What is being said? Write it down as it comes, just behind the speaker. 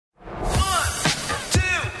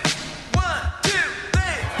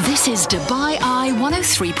This is Dubai Eye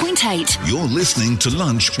 103.8. You're listening to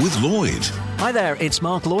Lunch with Lloyd. Hi there, it's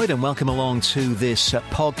Mark Lloyd and welcome along to this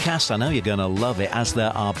podcast. I know you're going to love it as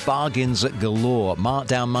there are bargains galore.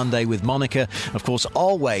 Markdown Monday with Monica, of course,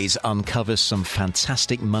 always uncovers some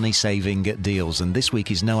fantastic money-saving deals, and this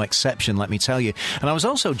week is no exception, let me tell you. And I was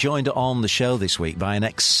also joined on the show this week by an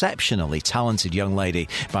exceptionally talented young lady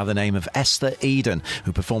by the name of Esther Eden,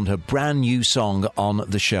 who performed her brand new song on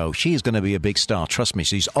the show. She is going to be a big star, trust me.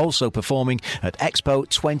 She's also performing at Expo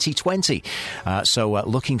 2020. So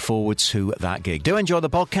looking forward to that gig. Do enjoy the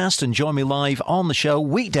podcast and join me live on the show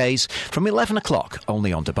weekdays from 11 o'clock,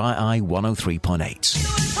 only on Dubai Eye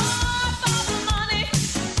 103.8.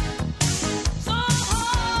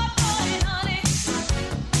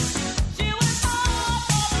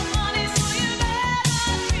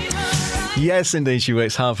 Yes, indeed, she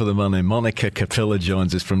works hard for the money. Monica Capilla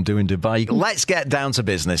joins us from Doing Dubai. Let's get down to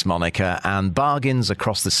business, Monica, and bargains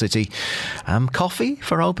across the city. Coffee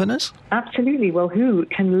for openers? Absolutely. Well, who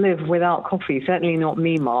can live without coffee? Certainly not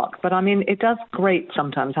me, Mark. But I mean, it does grate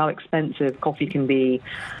sometimes how expensive coffee can be.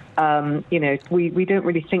 We don't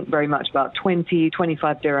really think very much about 20,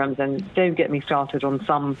 25 dirhams, and don't get me started on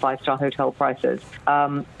some five-star hotel prices.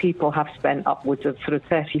 People have spent upwards of sort of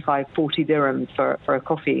 35, 40 dirhams for a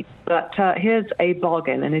coffee. But here's a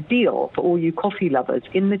bargain and a deal for all you coffee lovers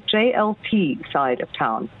in the JLT side of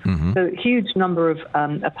town. Mm-hmm. So a huge number of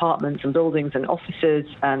apartments and buildings and offices,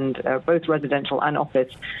 and both residential and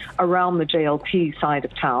office, around the JLT side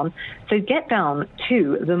of town. So get down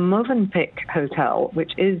to the Movenpick Hotel,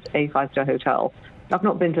 which is a five-star hotel. I've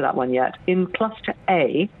not been to that one yet. In Cluster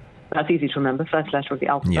A, that's easy to remember, first letter of the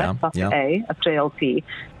alphabet, Cluster A of JLT.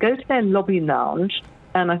 Go to their lobby lounge,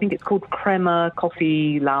 and I think it's called Crema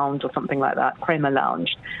Coffee Lounge or something like that, Crema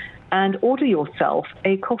Lounge, and order yourself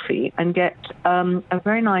a coffee and get a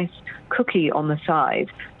very nice cookie on the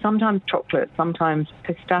side, sometimes chocolate, sometimes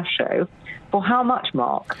pistachio. For how much,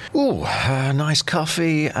 Mark? Oh, nice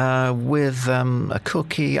coffee with a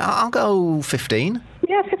cookie. I'll go 15.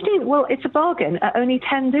 Yeah, 15. Well, it's a bargain at only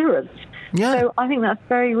 10 dirhams. Yeah. So I think that's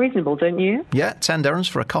very reasonable, don't you? Yeah, 10 dirhams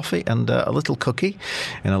for a coffee and a little cookie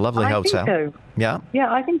in a lovely hotel. I think so. Yeah?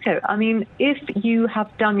 Yeah, I think so. I mean, if you have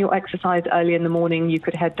done your exercise early in the morning, you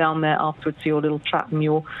could head down there afterwards for your little chat and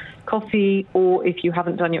your coffee, or if you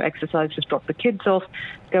haven't done your exercise, just drop the kids off,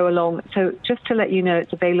 go along. So just to let you know,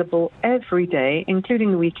 it's available every day,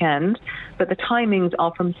 including the weekend, but the timings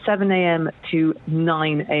are from 7 a.m. to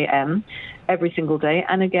 9 a.m. every single day.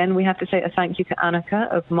 And again, we have to say a thank you to Annika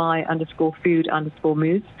of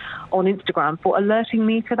my_food_moves on Instagram for alerting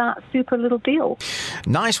me to that super little deal.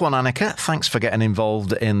 Nice one, Annika. Thanks for getting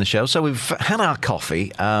involved in the show. So we've had our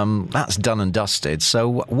coffee. That's done and dusted.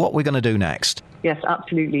 So what we're going to do next? Yes,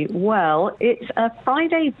 absolutely. Well, it's a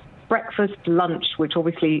Friday breakfast lunch, which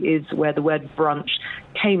obviously is where the word brunch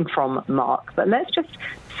came from, Mark. But let's just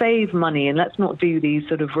save money and let's not do these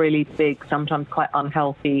sort of really big, sometimes quite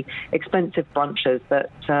unhealthy, expensive brunches that,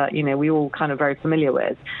 we all kind of very familiar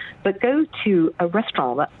with. But go to a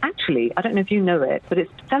restaurant that actually, I don't know if you know it, but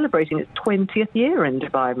it's celebrating its 20th year in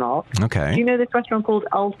Dubai, Mark. Okay. Do you know this restaurant called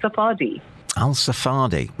Al Safadi? Al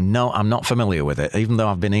Safadi. No, I'm not familiar with it, even though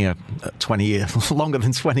I've been here 20 years, longer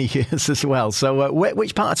than 20 years as well. So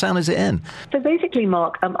which part of town is it in? So basically,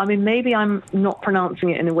 Mark, maybe I'm not pronouncing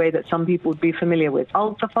it in a way that some people would be familiar with.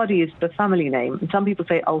 Al Safadi is the family name, and some people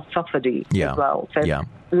say Al Safadi as well. So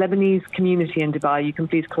Lebanese community in Dubai, you can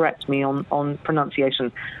please correct me on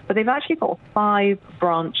pronunciation. But they've actually got 5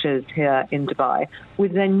 branches here in Dubai,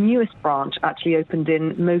 with their newest branch actually opened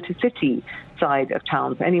in Motor City side of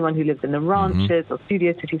town, for anyone who lives in the ranches or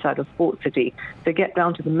Studio City side or Sports City. So get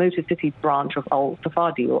down to the Motor City branch of Al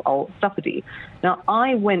Safadi or Al Safadi. Now,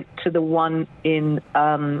 I went to the one in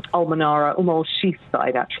Al Manara, Al Sheikh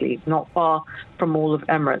side, actually, not far from Mall of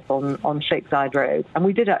Emirates on Sheikh Zayed Road. And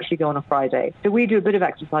we did actually go on a Friday. So we do a bit of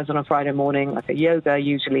exercise on a Friday morning, like a yoga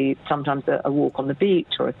usually, sometimes a walk on the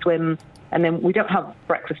beach or a swim. And then we don't have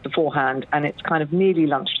breakfast beforehand, and it's kind of nearly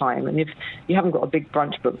lunchtime. And if you haven't got a big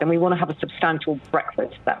brunch book, then we want to have a substantial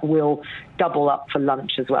breakfast that will double up for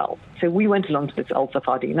lunch as well. So we went along to this Al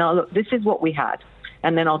Safadi. Now, look, this is what we had.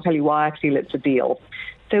 And then I'll tell you why I feel it's a deal.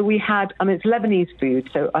 So we had, it's Lebanese food.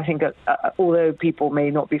 So I think although people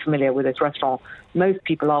may not be familiar with this restaurant, most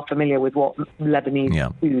people are familiar with what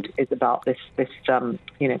Lebanese food is about, this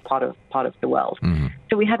part of the world. Mm-hmm.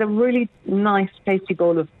 So we had a really nice, tasty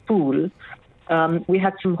bowl of fool. We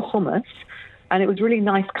had some hummus, and it was really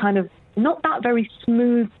nice, kind of not that very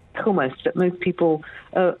smooth hummus that most people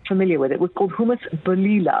are familiar with. It was called hummus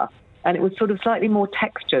balila, and it was sort of slightly more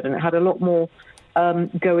textured, and it had a lot more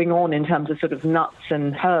going on in terms of sort of nuts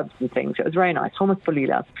and herbs and things. It was very nice. Hummus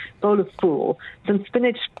bolila, bowl of fool, some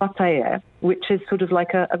spinach pataye, which is sort of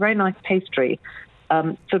like a very nice pastry,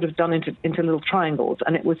 sort of done into little triangles,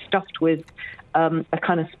 and it was stuffed with a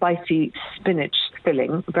kind of spicy spinach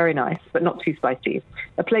filling, very nice, but not too spicy.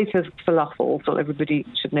 A plate of falafel, so everybody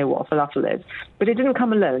should know what a falafel is. But it didn't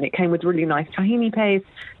come alone. It came with really nice tahini paste.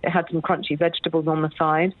 It had some crunchy vegetables on the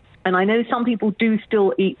side. And I know some people do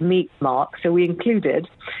still eat meat, Mark, so we included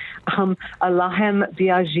a lahem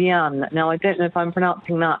biagian. Now, I don't know if I'm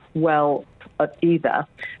pronouncing that well either,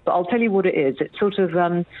 but I'll tell you what it is. It's sort of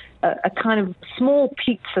a kind of small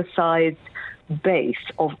pizza-sized base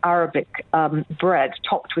of Arabic bread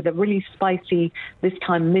topped with a really spicy, this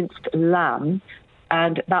time minced lamb.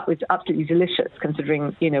 And that was absolutely delicious,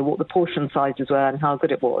 considering, what the portion sizes were and how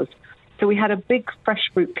good it was. So we had a big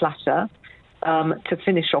fresh fruit platter to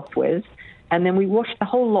finish off with. And then we washed the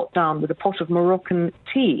whole lot down with a pot of Moroccan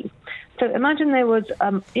tea. So imagine there was,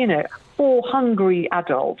 4 hungry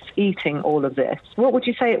adults eating all of this. What would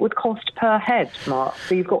you say it would cost per head, Mark?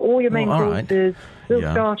 So you've got all your main courses,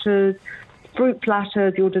 starters, fruit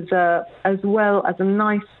platters, your dessert, as well as a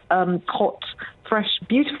nice hot, fresh,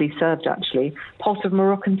 beautifully served, actually, pot of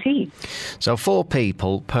Moroccan tea. So 4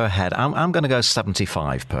 people per head. I'm going to go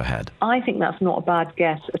 75 per head. I think that's not a bad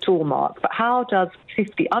guess at all, Mark. But how does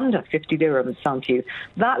under 50 dirhams sound to you?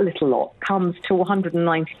 That little lot comes to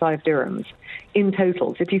 195 dirhams in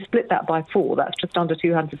total. So if you split that by 4, that's just under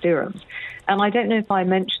 200 dirhams. And I don't know if I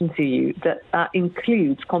mentioned to you that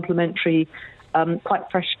includes complimentary quite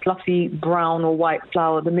fresh, fluffy, brown or white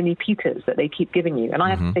flour, the mini pitas that they keep giving you. And I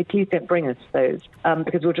have to say, please don't bring us those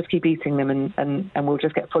because we'll just keep eating them and we'll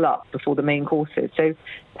just get full up before the main courses. So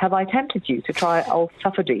have I tempted you to try Al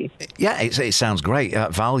Safadi? Yeah, it sounds great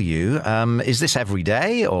value. Is this every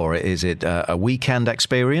day or is it a weekend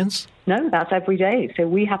experience? No, that's every day. So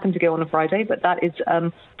we happen to go on a Friday, but that is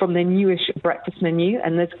from the newish breakfast menu.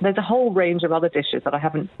 And there's a whole range of other dishes that I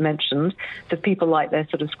haven't mentioned. So people like their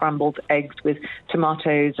sort of scrambled eggs with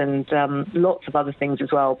tomatoes and lots of other things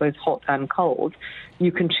as well, both hot and cold.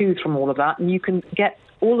 You can choose from all of that, and you can get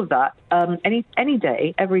all of that any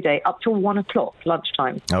day, every day, up till 1 o'clock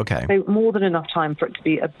lunchtime. Okay. So more than enough time for it to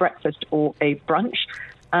be a breakfast or a brunch,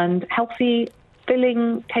 and healthy,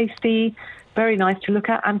 filling, tasty, very nice to look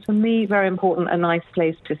at, and for me, very important, a nice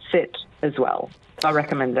place to sit as well. I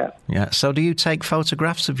recommend it. Yeah. So do you take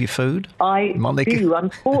photographs of your food? I do.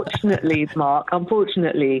 Unfortunately, Mark,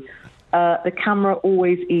 the camera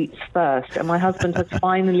always eats first. And my husband has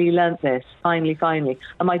finally learnt this. Finally.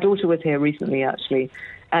 And my daughter was here recently, actually.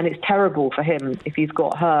 And it's terrible for him if he's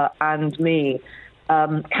got her and me,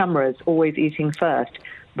 cameras always eating first.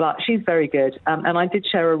 But she's very good. And I did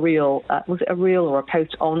share a reel, was it a reel or a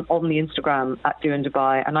post on the Instagram at Do in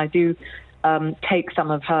Dubai? And I do take some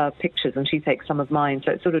of her pictures and she takes some of mine.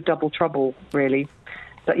 So it's sort of double trouble, really.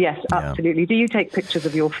 But yes, absolutely. Do you take pictures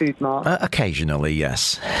of your food, Mark? Occasionally,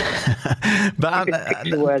 yes. But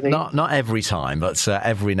not every time, but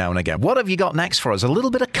every now and again. What have you got next for us? A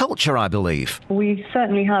little bit of culture, I believe. We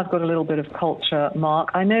certainly have got a little bit of culture,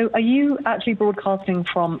 Mark. I know, are you actually broadcasting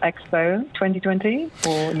from Expo 2020,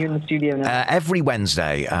 or are you in the studio now? Every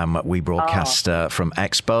Wednesday we broadcast from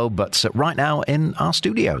Expo, but right now in our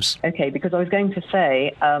studios. Okay, because I was going to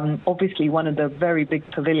say, obviously one of the very big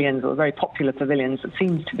pavilions, or very popular pavilions that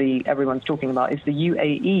seems to be everyone's talking about, is the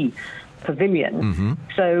UAE pavilion. Mm-hmm.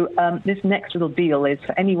 So this next little deal is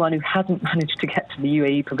for anyone who hasn't managed to get to the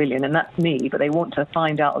UAE pavilion, and that's me, but they want to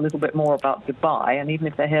find out a little bit more about Dubai, and even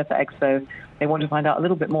if they're here for Expo, they want to find out a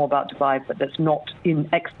little bit more about Dubai, but that's not in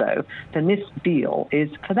Expo, then this deal is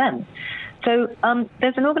for them. So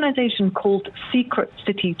there's an organisation called Secret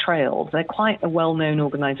City Trails. They're quite a well-known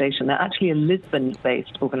organisation. They're actually a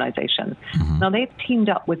Lisbon-based organisation. Mm-hmm. Now, they've teamed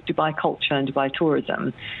up with Dubai Culture and Dubai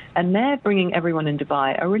Tourism, and they're bringing everyone in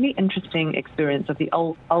Dubai a really interesting experience of the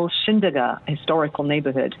Al Shindaga historical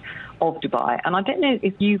neighbourhood of Dubai. And I don't know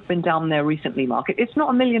if you've been down there recently, Mark. It's not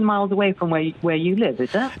a million miles away from where you live, is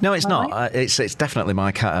it? No, it's not. Right? It's definitely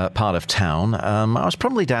my part of town. I was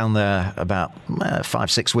probably down there about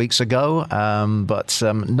 5-6 weeks ago, but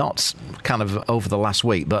not kind of over the last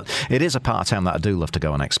week. But it is a part of town that I do love to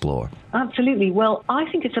go and explore. Absolutely. Well, I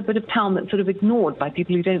think it's a bit of town that's sort of ignored by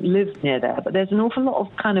people who don't live near there. But there's an awful lot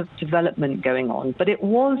of kind of development going on. But it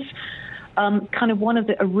was kind of one of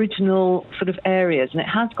the original sort of areas, and it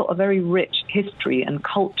has got a very rich history and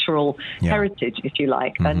cultural heritage, if you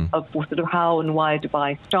like, and of sort of how and why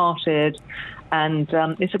Dubai started. And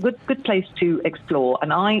it's a good place to explore.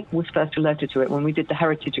 And I was first alerted to it when we did the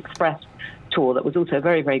Heritage Express tour. That was also a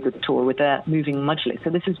very, very good tour with their moving majlis. So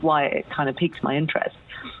this is why it kind of piques my interest.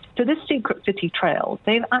 So this Secret City Trail,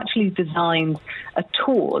 they've actually designed a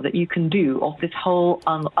tour that you can do of this whole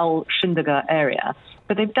Al Shindaga area.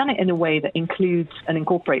 But they've done it in a way that includes and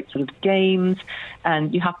incorporates sort of games,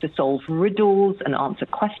 and you have to solve riddles and answer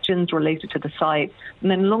questions related to the site.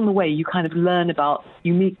 And then along the way, you kind of learn about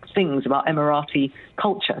unique things about Emirati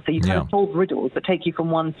culture. So you kind of solve riddles that take you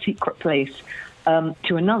from one secret place to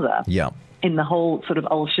another. Yeah. In the whole sort of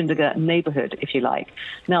Al Shindaga neighborhood, if you like.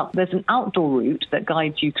 Now, there's an outdoor route that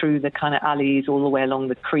guides you through the kind of alleys all the way along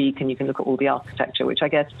the creek, and you can look at all the architecture, which I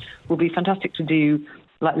guess will be fantastic to do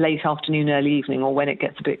like late afternoon, early evening, or when it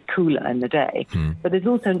gets a bit cooler in the day. But there's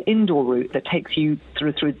also an indoor route that takes you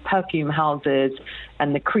through perfume houses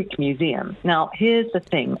and the Creek Museum. Now, here's the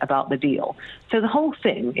thing about the deal. So the whole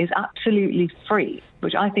thing is absolutely free,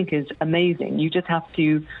 which I think is amazing. You just have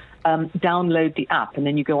to download the app, and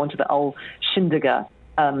then you go onto the Al Shindaga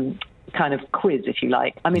kind of quiz, if you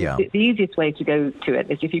like. I mean, the easiest way to go to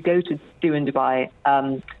it is if you go to Do in Dubai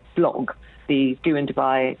blog, the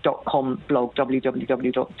doindubai.com blog,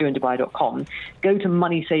 www.doindubai.com, go to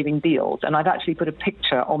money saving deals, and I've actually put a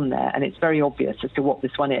picture on there, and it's very obvious as to what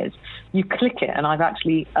this one is. You click it, and I've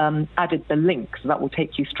actually added the link, so that will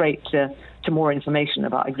take you straight to more information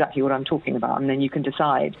about exactly what I'm talking about, and then you can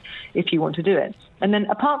decide if you want to do it. And then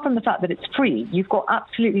apart from the fact that it's free, you've got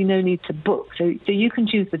absolutely no need to book. So you can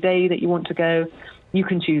choose the day that you want to go. You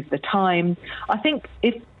can choose the time. I think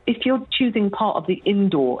if you're choosing part of the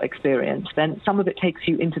indoor experience, then some of it takes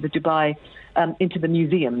you into the Dubai, into the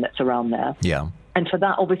museum that's around there. Yeah. And for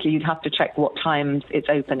that, obviously, you'd have to check what times it's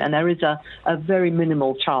open. And there is a very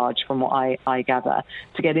minimal charge, from what I gather,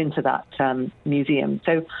 to get into that museum.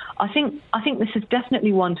 So I think this is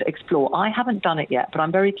definitely one to explore. I haven't done it yet, but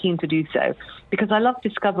I'm very keen to do so because I love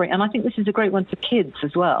discovering. And I think this is a great one for kids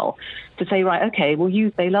as well, to say, right, okay, well,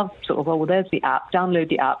 they love sort of, well, there's the app, download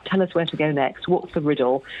the app, tell us where to go next, what's the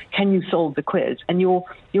riddle, can you solve the quiz? And you're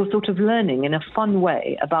sort of learning in a fun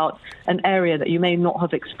way about an area that you may not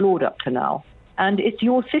have explored up to now. And it's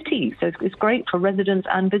your city, so it's great for residents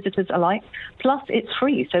and visitors alike. Plus, it's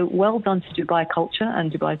free. So well done to Dubai Culture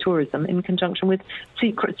and Dubai Tourism in conjunction with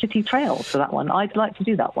Secret City Trails for that one. I'd like to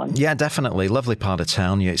do that one. Yeah, definitely. Lovely part of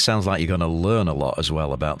town. It sounds like you're going to learn a lot as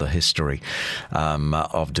well about the history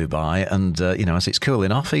of Dubai. And, as it's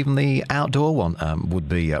cooling off, even the outdoor one would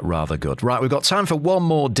be rather good. Right, we've got time for one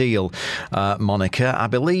more deal, Monica. I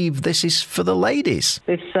believe this is for the ladies.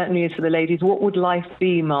 This certainly is for the ladies. What would life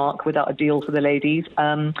be, Mark, without a deal for the ladies?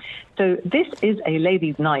 So this is a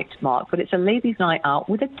ladies' night, Mark, but it's a ladies' night out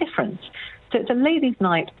with a difference. So it's a ladies'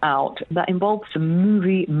 night out that involves some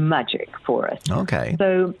movie magic for us. Okay.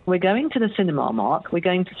 So we're going to the cinema, Mark. We're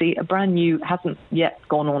going to see a brand new, hasn't yet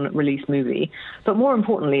gone on release movie. But more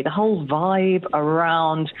importantly, the whole vibe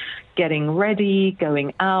around getting ready,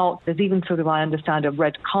 going out. There's even sort of, I understand, a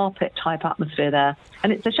red carpet type atmosphere there.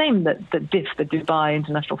 And it's a shame that DIF, the Dubai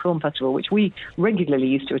International Film Festival, which we regularly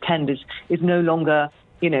used to attend, is no longer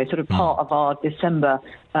sort of part of our December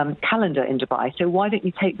calendar in Dubai. So why don't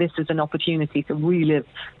you take this as an opportunity to relive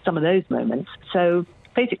some of those moments? So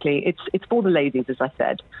basically, it's for the ladies, as I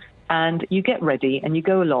said. And you get ready and you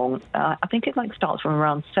go along. I think it starts from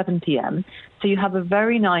around 7 p.m. So you have a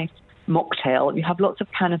very nice mocktail. You have lots of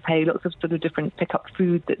canapé, lots of sort of different pick-up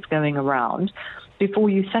food that's going around before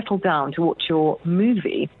you settle down to watch your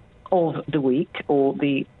movie of the week or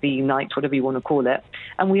the night, whatever you want to call it.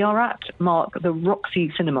 And we are at, Mark, the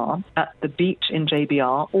Roxy Cinema at the Beach in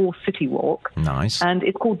JBR or City Walk. Nice. And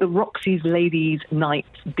it's called the Roxy's Ladies Night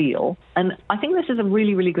Deal. And I think this is a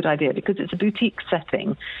really, really good idea because it's a boutique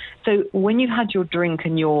setting. So when you've had your drink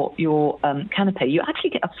and your canapé, you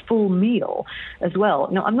actually get a full meal as well.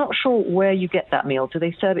 Now, I'm not sure where you get that meal. Do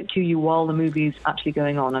they serve it to you while the movie's actually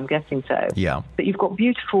going on? I'm guessing so. Yeah. But you've got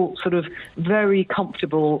beautiful, sort of very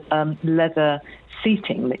comfortable leather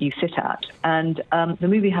seating that you sit at. And the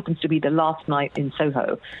movie happens to be The Last Night in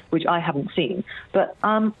Soho, which I haven't seen. But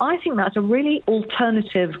I think that's a really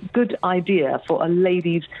alternative, good idea for a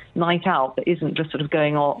ladies' night out that isn't just sort of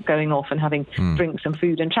going off and having drinks and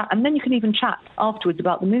food and chat. And then you can even chat afterwards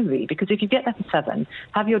about the movie, because if you get there for 7,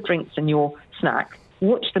 have your drinks and your snack,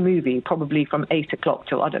 watch the movie probably from 8 o'clock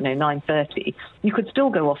till, 9:30. You could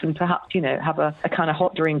still go off and perhaps, have a kind of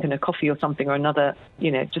hot drink and a coffee or something or another,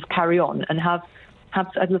 just carry on and have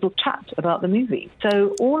a little chat about the movie.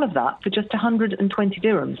 So all of that for just 120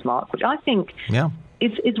 dirhams, Mark, which I think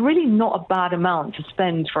is really not a bad amount to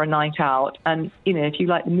spend for a night out. And, if you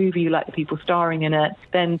like the movie, you like the people starring in it,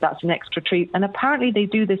 then that's an extra treat. And apparently they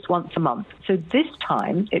do this once a month. So this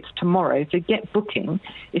time, it's tomorrow. So get booking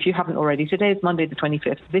if you haven't already. Today is Monday the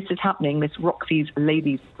 25th. This is happening, this Roxy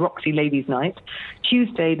Ladies Night,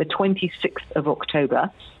 Tuesday the 26th of October.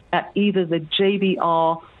 at either the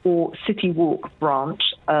JBR or City Walk branch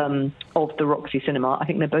of the Roxy Cinema. I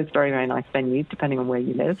think they're both very, very nice venues, depending on where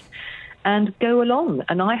you live. And go along.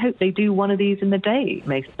 And I hope they do one of these in the day,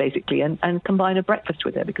 basically, and combine a breakfast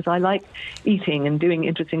with it, because I like eating and doing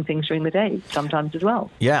interesting things during the day sometimes as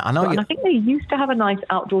well. Yeah, I know. And I think they used to have a nice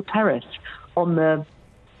outdoor terrace on the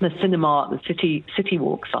cinema, the City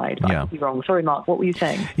Walk side. But I could be wrong. Sorry, Mark, what were you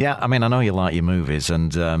saying? Yeah, I mean, I know you like your movies,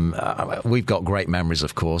 and we've got great memories,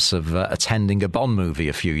 of course, of attending a Bond movie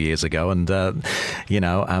a few years ago, and,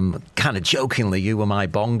 kind of jokingly, you were my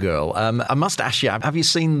Bond girl. I must ask you, have you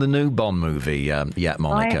seen the new Bond movie yet,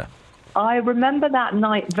 Monica? I remember that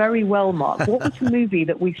night very well, Mark. What was the movie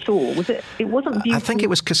that we saw? It wasn't Beautiful. I think it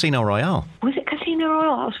was Casino Royale. Was it Casino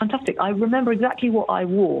Royale? That was fantastic. I remember exactly what I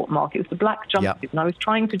wore, Mark. It was the black jumpsuit, and I was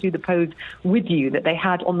trying to do the pose with you that they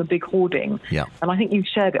had on the big hoarding. Yeah. And I think you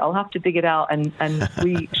shared it. I'll have to dig it out and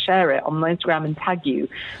re-share it on my Instagram and tag you.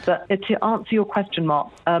 But to answer your question,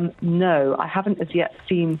 Mark, no, I haven't as yet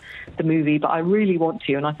seen the movie, but I really want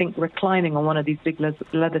to. And I think reclining on one of these big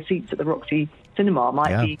leather seats at the Roxy Cinema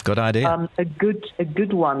might be good idea. A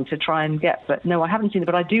good one to try and get. But no, I haven't seen it,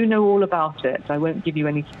 but I do know all about it. So I won't give you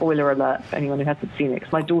any spoiler alert for anyone who hasn't seen it,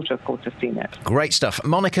 because my daughter, of course, has seen it. Great stuff.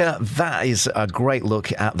 Monica, that is a great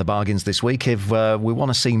look at the bargains this week. If we want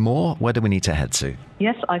to see more, where do we need to head to?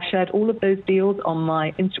 Yes, I've shared all of those deals on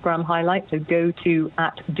my Instagram highlight. So go to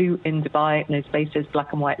 @doindubai, no spaces,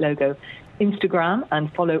 black and white logo, Instagram,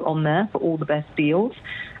 and follow on there for all the best deals.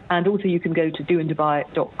 And also you can go to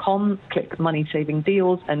doindubai.com, click Money Saving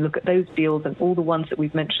Deals, and look at those deals and all the ones that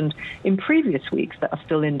we've mentioned in previous weeks that are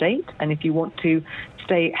still in date. And if you want to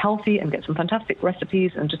stay healthy and get some fantastic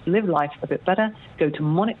recipes and just live life a bit better, go to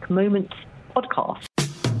Monic Moments Podcast.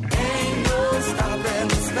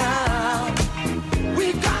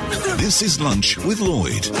 This is Lunch with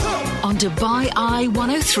Lloyd. On Dubai Eye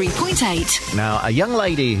 103.8. Now, a young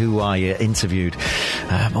lady who I interviewed,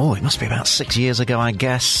 it must be about 6 years ago, I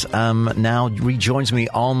guess, now rejoins me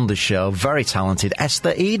on the show. Very talented.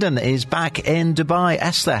 Esther Eden is back in Dubai.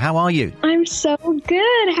 Esther, how are you? I'm so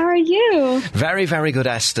good. How are you? Very, very good,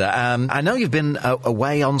 Esther. I know you've been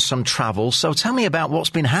away on some travel, so tell me about what's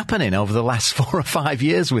been happening over the last 4 or 5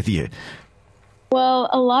 years with you. Well,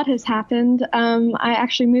 a lot has happened. I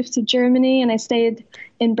actually moved to Germany and I stayed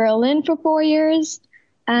in Berlin for 4 years,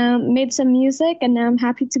 made some music, and now I'm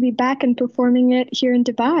happy to be back and performing it here in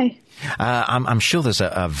Dubai. I'm sure there's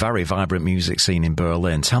a very vibrant music scene in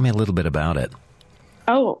Berlin. Tell me a little bit about it.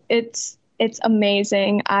 Oh, it's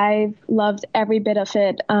amazing. I've loved every bit of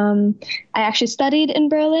it. I actually studied in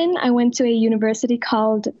Berlin. I went to a university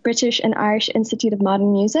called British and Irish Institute of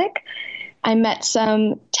Modern Music. I met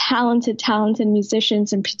some talented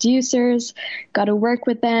musicians and producers, got to work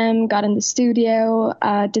with them, got in the studio,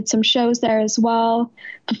 did some shows there as well,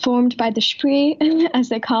 performed by the Spree, as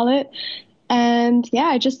they call it. And yeah,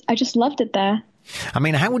 I just loved it there. I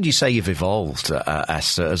mean, how would you say you've evolved,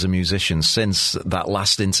 Esther, as a musician since that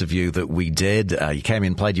last interview that we did? You came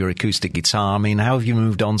in, played your acoustic guitar. I mean, how have you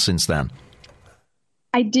moved on since then?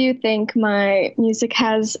 I do think my music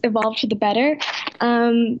has evolved for the better.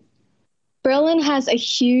 Berlin has a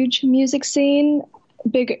huge music scene.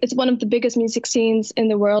 It's one of the biggest music scenes in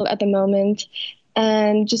the world at the moment.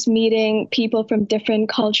 And just meeting people from different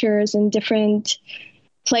cultures and different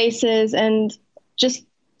places and just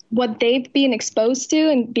what they've been exposed to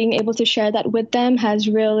and being able to share that with them has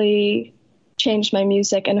really changed my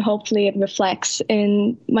music, and hopefully it reflects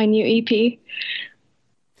in my new EP.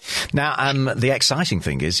 Now, the exciting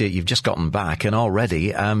thing is you've just gotten back and already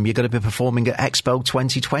you're going to be performing at Expo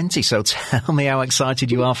 2020. So tell me how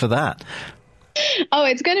excited you are for that. Oh,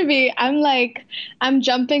 it's going to be, I'm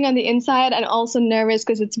jumping on the inside and also nervous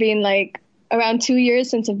because it's been like around 2 years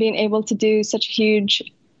since I've been able to do such a huge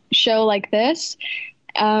show like this.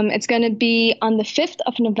 It's going to be on the 5th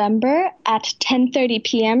of November at 10:30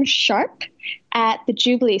 p.m. sharp at the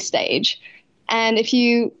Jubilee stage. And if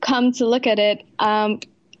you come to look at it,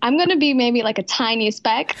 I'm going to be maybe like a tiny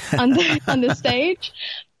speck on the stage,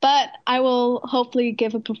 but I will hopefully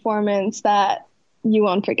give a performance that you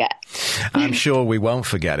won't forget. I'm sure we won't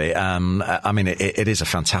forget it. I mean, it is a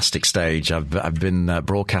fantastic stage. I've been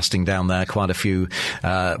broadcasting down there quite a few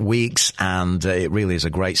weeks, and it really is a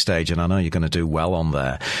great stage, and I know you're going to do well on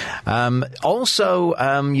there. Also,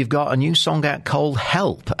 you've got a new song out called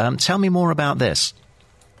Help. Tell me more about this.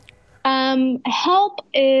 Help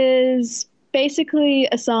is basically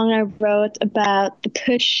a song I wrote about the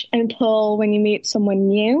push and pull when you meet someone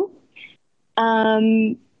new.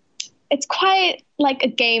 It's quite like a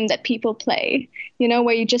game that people play,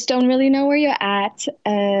 where you just don't really know where you're at.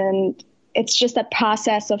 And it's just that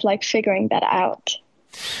process of like figuring that out.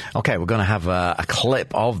 Okay, we're going to have a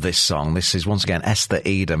clip of this song. This is, once again, Esther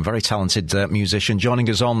Eden, very talented musician, joining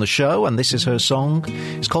us on the show, and this is her song.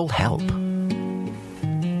 It's called Help.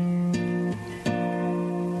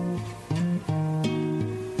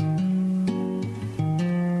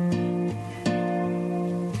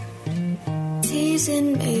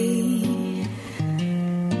 Teasing me,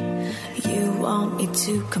 you want me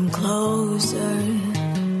to come closer.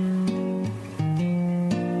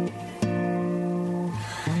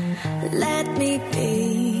 Let me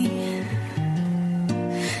be.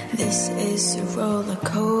 This is a roller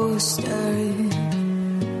coaster.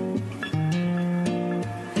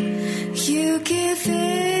 You give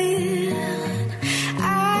in,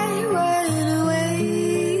 I run away.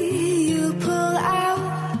 You pull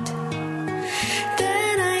out,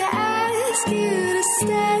 then I ask you to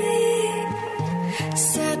stay.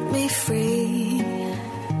 Set me free,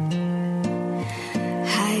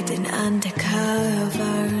 hiding undercover.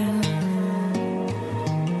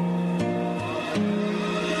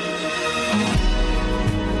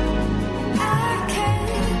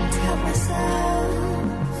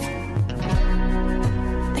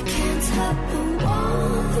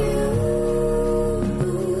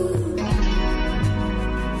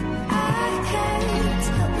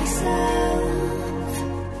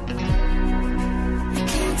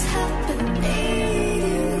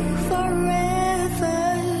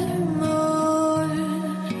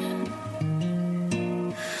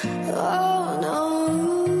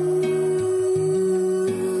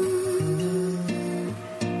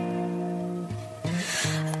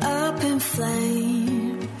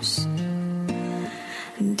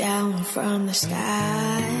 From the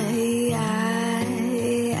sky,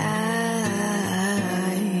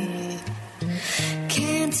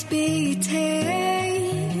 can't be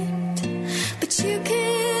tamed, but you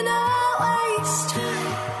can always try.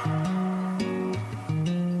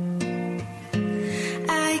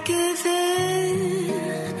 I give in,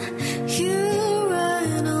 you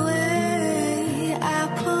run away. I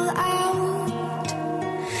pull out,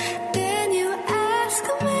 then you ask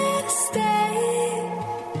me to stay.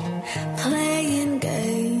 Playing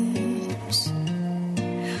games,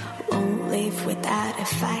 won't leave without a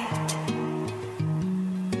fight.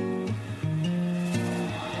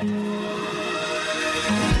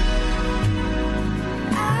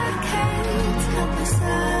 I can't help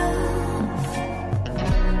myself,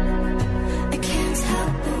 I can't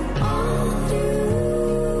help but want you.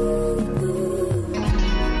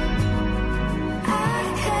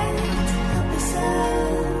 I can't help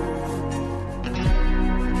myself,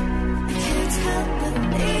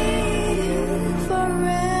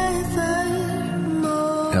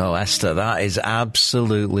 oh, Esther, that is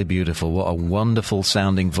absolutely beautiful. What a wonderful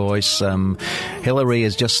sounding voice. Hillary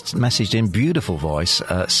has just messaged in, beautiful voice.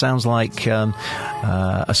 Sounds like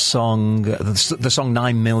a song, the song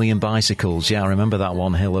 9 Million Bicycles. Yeah, I remember that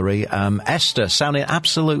one, Hillary. Esther, sounding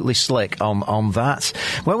absolutely slick on that.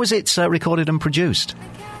 Where was it recorded and produced?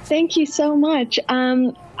 Thank you so much.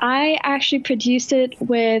 I actually produced it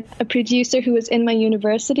with a producer who was in my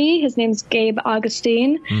university. His name's Gabe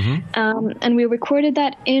Augustine. Mm-hmm. And we recorded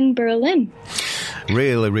that in Berlin.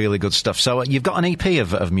 Really, really good stuff. So you've got an EP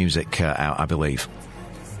of music out, I believe.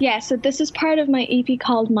 Yeah, so this is part of my EP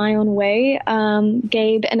called My Own Way.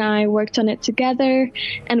 Gabe and I worked on it together,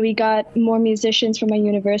 and we got more musicians from my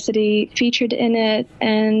university featured in it.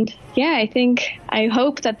 And yeah, I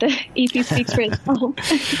hope that the EP speaks for itself.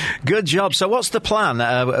 Good job. So what's the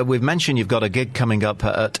plan? We've mentioned you've got a gig coming up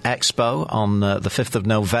at Expo on the 5th of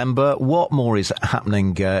November. What more is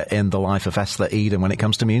happening in the life of Esther Eden when it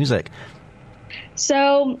comes to music?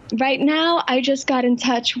 So right now, I just got in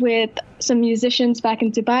touch with some musicians back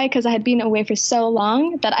in Dubai because I had been away for so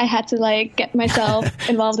long that I had to get myself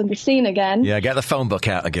involved in the scene again. Yeah, get the phone book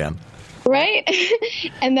out again. Right?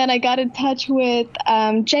 And then I got in touch with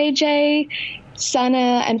JJ,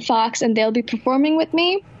 Sana, and Fox, and they'll be performing with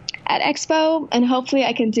me at Expo, and hopefully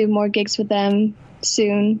I can do more gigs with them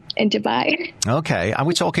soon in Dubai. Okay. Are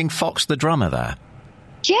we talking Fox the drummer there?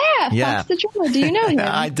 Yeah, Fox the drummer. Do you know him?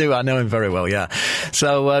 I do. I know him very well, yeah.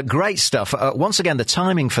 So, great stuff. Once again, the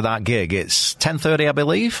timing for that gig, it's 10:30, I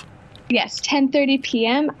believe? Yes, 10:30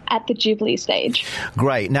 p.m. at the Jubilee stage.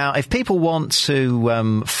 Great. Now, if people want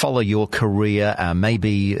to follow your career,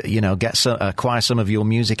 maybe, acquire some of your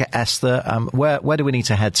music at Esther, where do we need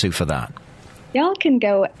to head to for that? Y'all can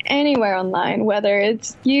go anywhere online, whether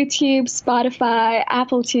it's YouTube, Spotify,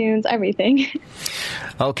 Apple Tunes, everything.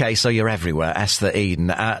 Okay, so you're everywhere, Esther Eden.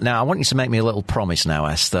 Now, I want you to make me a little promise now,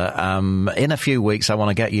 Esther. In a few weeks, I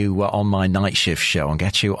want to get you on my night shift show and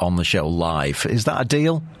get you on the show live. Is that a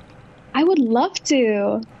deal? I would love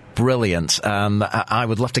to. Brilliant. I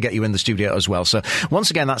would love to get you in the studio as well. So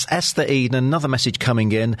once again, that's Esther Eden. Another message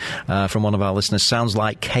coming in from one of our listeners. Sounds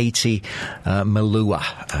like Katie Melua.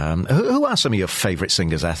 Who are some of your favourite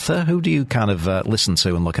singers, Esther? Who do you kind of listen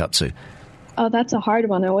to and look up to? Oh, that's a hard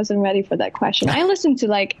one. I wasn't ready for that question. I listen to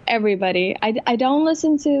like everybody. I don't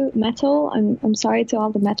listen to metal. I'm sorry to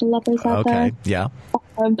all the metal lovers out there. Okay, yeah.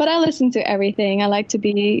 But I listen to everything. I like to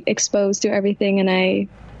be exposed to everything, and I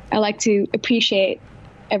like to appreciate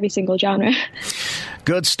every single genre.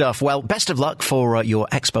 Good stuff. Well, best of luck for your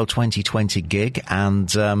Expo 2020 gig. And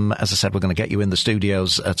as I said, we're going to get you in the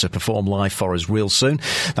studios to perform live for us real soon.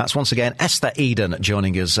 That's once again Esther Eden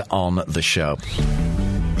joining us on the show.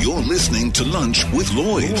 You're listening to Lunch with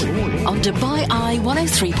Lloyd. On Dubai Eye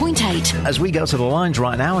 103.8. As we go to the lines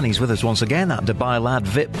right now, and he's with us once again, that Dubai lad,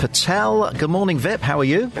 Vip Patel. Good morning, Vip. How are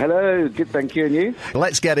you? Hello. Good, thank you. And you?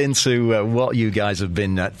 Let's get into what you guys have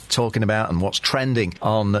been talking about and what's trending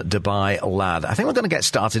on Dubai Lad. I think we're going to get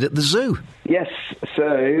started at the zoo. Yes.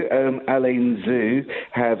 So, Al Ain Zoo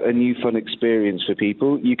have a new fun experience for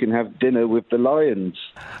people. You can have dinner with the lions.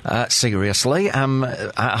 Seriously?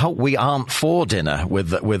 I hope we aren't for dinner with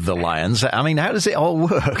the lions. I mean, how does it all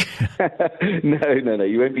work? No.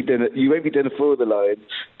 You won't be dinner for the lions.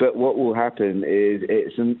 But what will happen is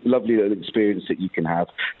it's a lovely little experience that you can have.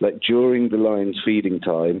 Like during the lions' feeding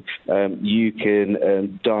time, you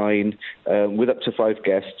can dine with up to 5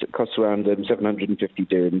 guests. It costs around 750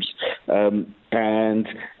 dirhams. And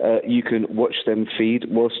you can watch them feed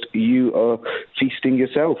whilst you are feasting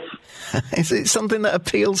yourself. Is it something that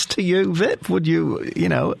appeals to you, Vip? Would you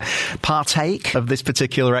partake of this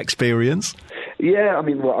particular experience? Yeah, I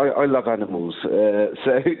mean, I love animals,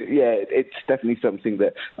 so yeah, it's definitely something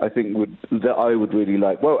that I think I would really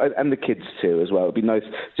like. Well, and the kids too as well. It'd be nice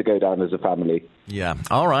to go down as a family. Yeah.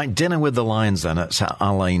 All right. Dinner with the lions then at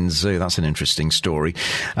Al Ain Zoo. That's an interesting story.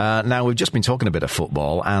 Now, we've just been talking a bit of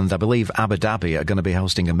football, and I believe Abu Dhabi are going to be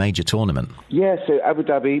hosting a major tournament. Yeah, so Abu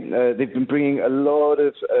Dhabi, they've been bringing a lot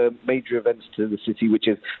of major events to the city, which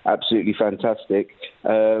is absolutely fantastic.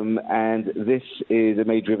 And this is a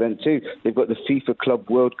major event too. They've got the FIFA Club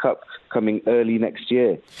World Cup coming early next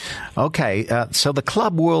year. Okay, so the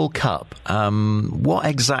Club World Cup, what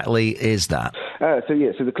exactly is that?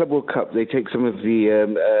 So the Club World Cup, they take some of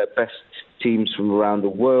the best teams from around the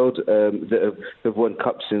world that have won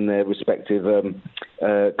cups in their respective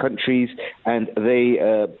countries, and they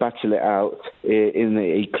battle it out in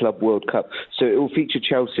a Club World Cup. So it will feature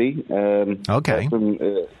Chelsea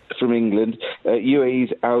from England.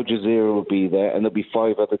 UAE's Al Jazeera will be there, and there'll be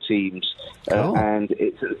 5 other teams. Cool. And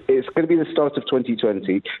it's going to be the start of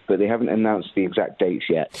 2020, but they haven't announced the exact dates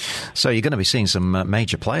yet. So you're going to be seeing some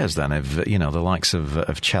major players then, if the likes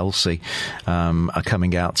of Chelsea are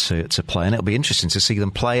coming out to play, and it'll be interesting to see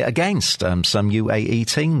them play against some UAE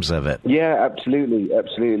teams of it. Yeah, absolutely.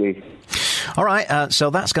 All right, so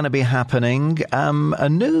that's going to be happening. A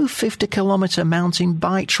new 50-kilometre mountain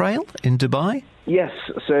bike trail in Dubai? Yes,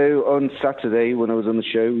 so on Saturday when I was on the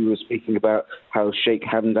show, we were speaking about how Sheikh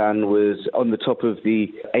Hamdan was on the top of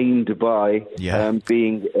the Ain Dubai,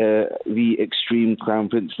 being the extreme crown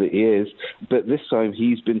prince that he is. But this time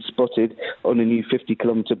he's been spotted on a new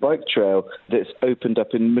 50-kilometre bike trail that's opened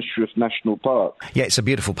up in Mushrif National Park. Yeah, it's a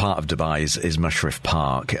beautiful part of Dubai, is Mushrif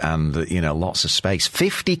Park, and, lots of space.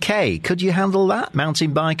 50k, could you handle that,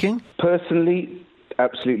 mountain biking? Personally,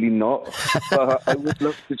 absolutely not, but I would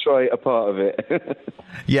love to try a part of it.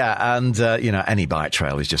 Yeah, and, any bike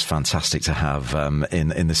trail is just fantastic to have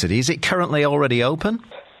in the city. Is it currently already open?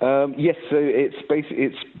 Yes, so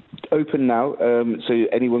it's open now, so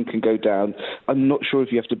anyone can go down. I'm not sure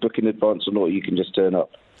if you have to book in advance or not, you can just turn up.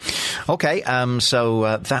 Okay,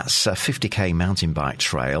 so that's a 50k mountain bike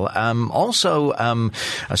trail. Also,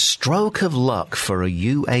 a stroke of luck for a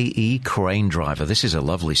UAE crane driver. This is a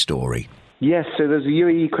lovely story. Yes, so there's a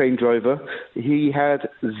UAE crane driver. He had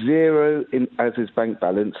 0 as his bank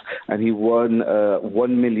balance, and he won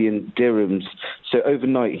 1 million dirhams. So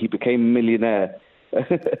overnight, he became a millionaire.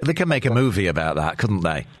 They could make a movie about that, couldn't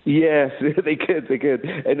they? Yes, they could.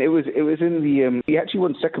 And it was in the... he actually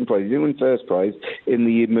won second prize. He didn't win first prize in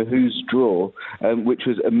the Mahuz draw, which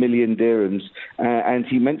was 1 million dirhams. And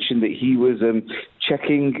he mentioned that he was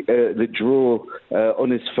checking the draw on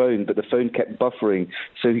his phone, but the phone kept buffering.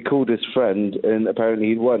 So he called his friend, and apparently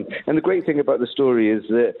he'd won. And the great thing about the story is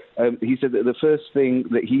that he said that the first thing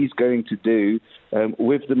that he's going to do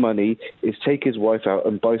with the money is take his wife out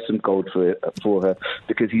and buy some gold for her,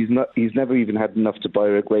 because he's never even had enough to buy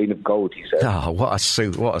her a grain of gold, he said. Oh, what a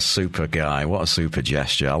super guy, what a super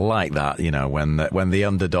gesture. I like that, when the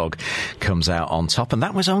underdog comes out on top, and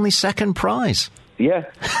that was only second prize. Yeah,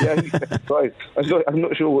 prize. I'm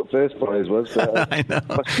not sure what first prize was, but I know.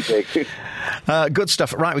 Must be big. Good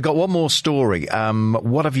stuff. Right, we've got one more story.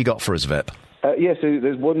 What have you got for us, Vip? So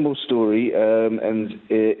there's one more story, and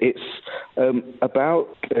it's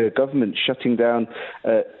about government shutting down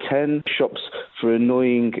 10 shops for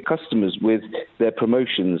annoying customers with their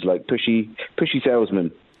promotions, like pushy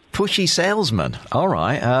salesmen. Pushy salesman. All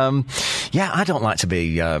right. I don't like to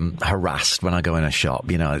be harassed when I go in a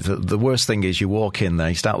shop. You know, the worst thing is you walk in there,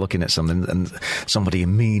 you start looking at something, and somebody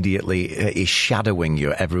immediately is shadowing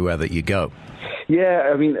you everywhere that you go.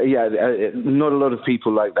 Yeah, I mean, not a lot of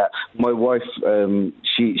people like that. My wife,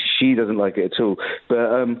 she doesn't like it at all. But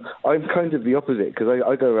I'm kind of the opposite, because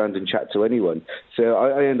I go around and chat to anyone. So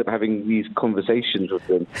I end up having these conversations with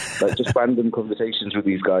them, like just random conversations with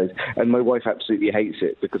these guys. And my wife absolutely hates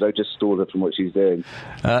it, because I just stall her from what she's doing.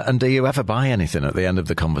 And do you ever buy anything at the end of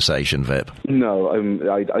the conversation, Vip? No,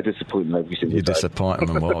 I disappoint them every single time. You disappoint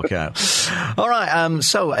them and walk out. All right,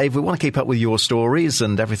 so if we want to keep up with your stories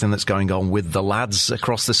and everything that's going on with the lads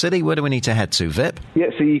across the city, where do we need to head to, Vip? Yeah,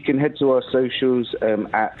 so you can head to our socials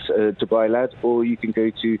at Dubai Lad, or you can go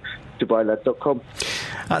to DubaiLad.com.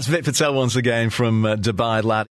 That's Vip Patel once again from Dubai Lad.